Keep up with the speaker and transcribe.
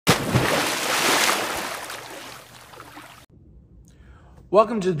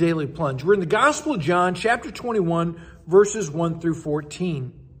Welcome to the Daily Plunge. We're in the Gospel of John, chapter 21, verses 1 through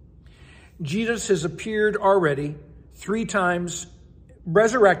 14. Jesus has appeared already 3 times,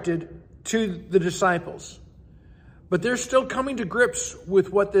 resurrected, to the disciples. But they're still coming to grips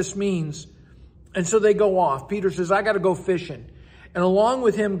with what this means. And so they go off. Peter says, I got to go fishing. And along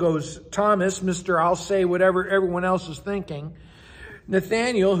with him goes Thomas, Mr. I'll say whatever everyone else is thinking.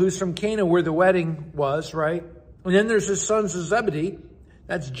 Nathaniel, who's from Cana where the wedding was, right? And then there's his sons of Zebedee.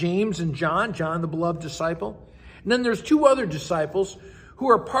 That's James and John the beloved disciple. And then there's 2 other disciples who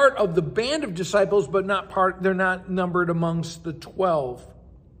are part of the band of disciples, but they're not numbered amongst the 12.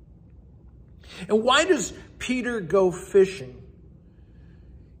 And why does Peter go fishing?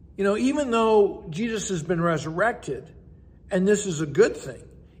 You know, even though Jesus has been resurrected, and this is a good thing,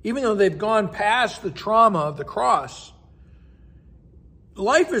 even though they've gone past the trauma of the cross,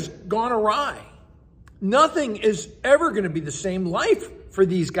 life has gone awry. Nothing is ever going to be the same. Life for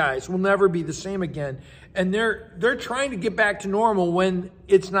these guys will never be the same again. And they're trying to get back to normal when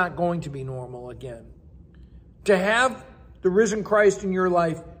it's not going to be normal again. To have the risen Christ in your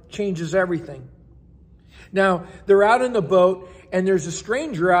life changes everything. Now, they're out in the boat and there's a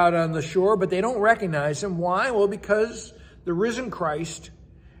stranger out on the shore, but they don't recognize him. Why? Well, because the risen Christ,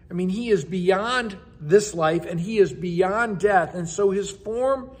 he is beyond this life and he is beyond death. And so his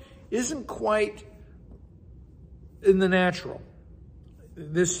form isn't quite in the natural,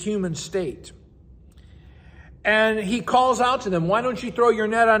 this human state. And he calls out to them, why don't you throw your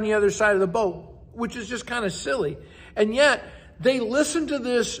net on the other side of the boat? Which is just kind of silly. And yet they listen to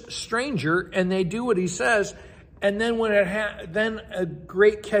this stranger and they do what he says. And then then a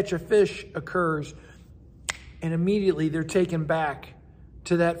great catch of fish occurs. And immediately they're taken back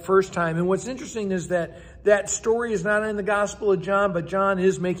to that first time. And what's interesting is that story is not in the Gospel of John, but John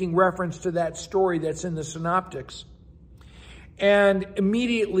is making reference to that story that's in the Synoptics. And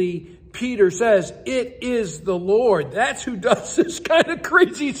immediately Peter says, it is the Lord. That's who does this kind of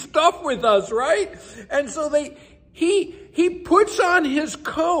crazy stuff with us, right? And so he puts on his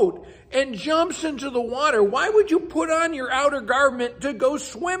coat and jumps into the water. Why would you put on your outer garment to go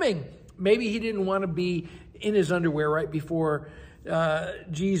swimming? Maybe he didn't want to be in his underwear right before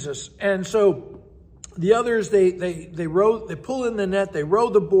Jesus. And so the others, they pull in the net, they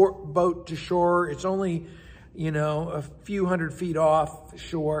row the boat to shore. It's only, a few hundred feet off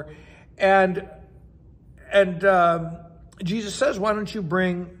shore. And Jesus says, why don't you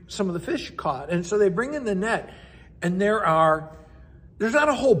bring some of the fish you caught? And so they bring in the net, and there's not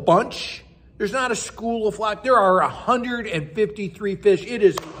a whole bunch. There's not a school of flock. There are 153 fish. It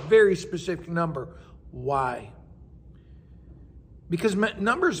is a very specific number. Why? Because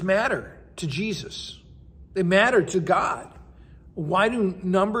numbers matter to Jesus. They matter to God. Why do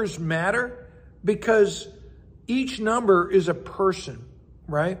numbers matter? Because each number is a person,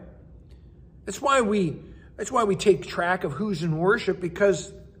 right? That's why we take track of who's in worship,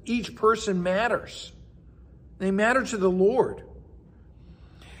 because each person matters. They matter to the Lord.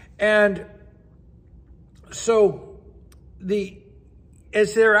 And so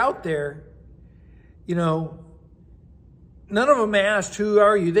as they're out there, none of them asked, who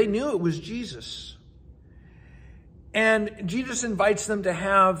are you? They knew it was Jesus. And Jesus invites them to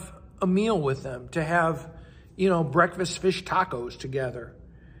have a meal with them, to have, breakfast fish tacos together.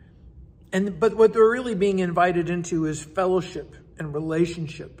 But what they're really being invited into is fellowship and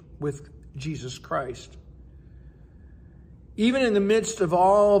relationship with Jesus Christ. Even in the midst of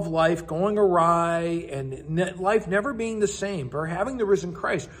all of life going awry and life never being the same, for having the risen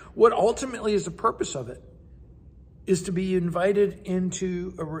Christ, what ultimately is the purpose of it is to be invited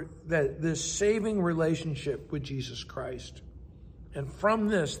into this saving relationship with Jesus Christ. And from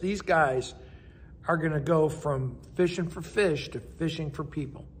this, these guys are going to go from fishing for fish to fishing for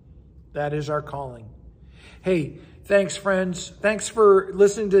people. That is our calling. Hey, thanks, friends. Thanks for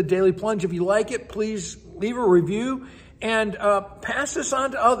listening to Daily Plunge. If you like it, please leave a review and pass this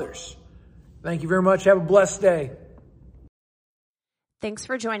on to others. Thank you very much. Have a blessed day. Thanks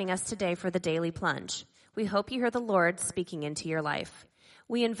for joining us today for the Daily Plunge. We hope you hear the Lord speaking into your life.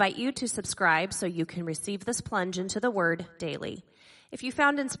 We invite you to subscribe so you can receive this plunge into the Word daily. If you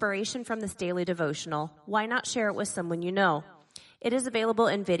found inspiration from this daily devotional, why not share it with someone you know? It is available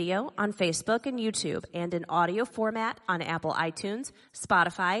in video on Facebook and YouTube, and in audio format on Apple iTunes,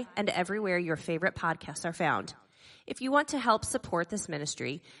 Spotify, and everywhere your favorite podcasts are found. If you want to help support this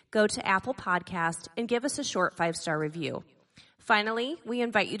ministry, go to Apple Podcast and give us a short 5-star review. Finally, we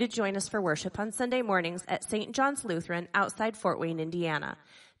invite you to join us for worship on Sunday mornings at St. John's Lutheran outside Fort Wayne, Indiana.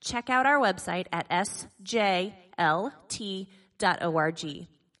 Check out our website at sjlt.org.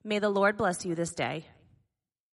 May the Lord bless you this day.